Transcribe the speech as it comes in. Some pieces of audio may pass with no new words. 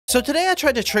So today I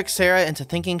tried to trick Sarah into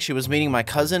thinking she was meeting my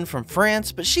cousin from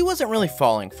France, but she wasn't really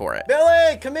falling for it.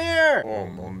 Billy, come here! Oh,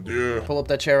 mon dieu. Pull up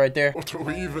that chair right there. What are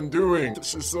we even doing?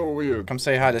 This is so weird. Come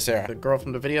say hi to Sarah. The girl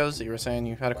from the videos that you were saying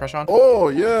you had a crush on? Oh,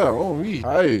 yeah. Oh, oui.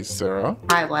 Hi, Sarah.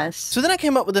 Hi, Wes. So then I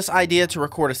came up with this idea to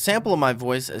record a sample of my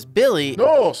voice as Billy.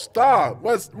 No, stop.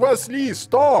 Wesley,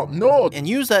 stop. No. And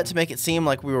use that to make it seem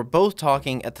like we were both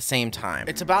talking at the same time.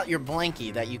 It's about your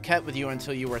blankie that you kept with you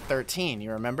until you were 13,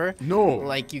 you remember? No.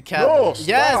 Like you kept... No, stop.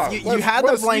 Yes, you had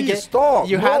the blanket. Stop.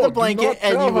 You had the blanket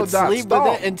and you would sleep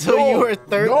with it until you were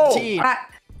 13.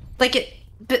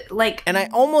 And I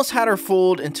almost had her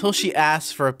fooled until she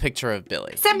asked for a picture of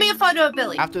Billy. Send me a photo of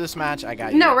Billy. After this match, I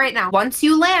got you. No, right now. Once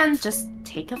you land, just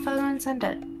take a photo and send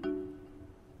it.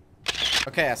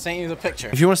 Okay, I sent you the picture.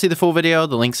 If you want to see the full video,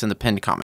 the link's in the pinned comment.